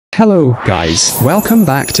Hello, guys. Welcome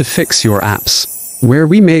back to Fix Your Apps, where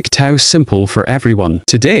we make TOW simple for everyone.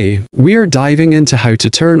 Today, we're diving into how to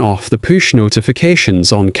turn off the push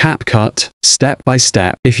notifications on CapCut, step by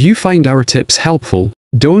step. If you find our tips helpful,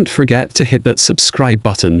 don't forget to hit that subscribe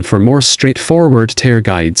button for more straightforward TOW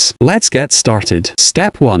guides. Let's get started.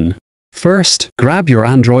 Step 1. First, grab your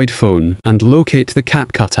Android phone and locate the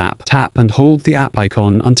CapCut app. Tap and hold the app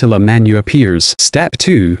icon until a menu appears. Step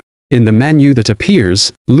 2. In the menu that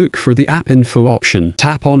appears, look for the App Info option.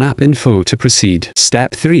 Tap on App Info to proceed.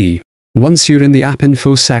 Step 3. Once you're in the App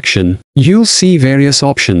Info section, you'll see various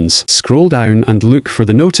options. Scroll down and look for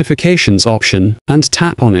the Notifications option, and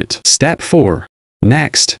tap on it. Step 4.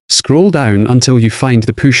 Next, scroll down until you find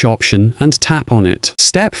the Push option and tap on it.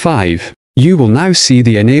 Step 5. You will now see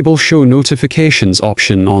the Enable Show Notifications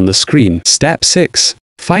option on the screen. Step 6.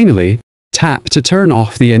 Finally, tap to turn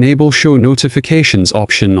off the Enable Show Notifications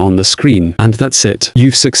option on the screen. And that's it.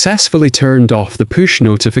 You've successfully turned off the push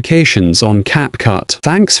notifications on CapCut.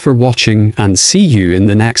 Thanks for watching and see you in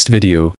the next video.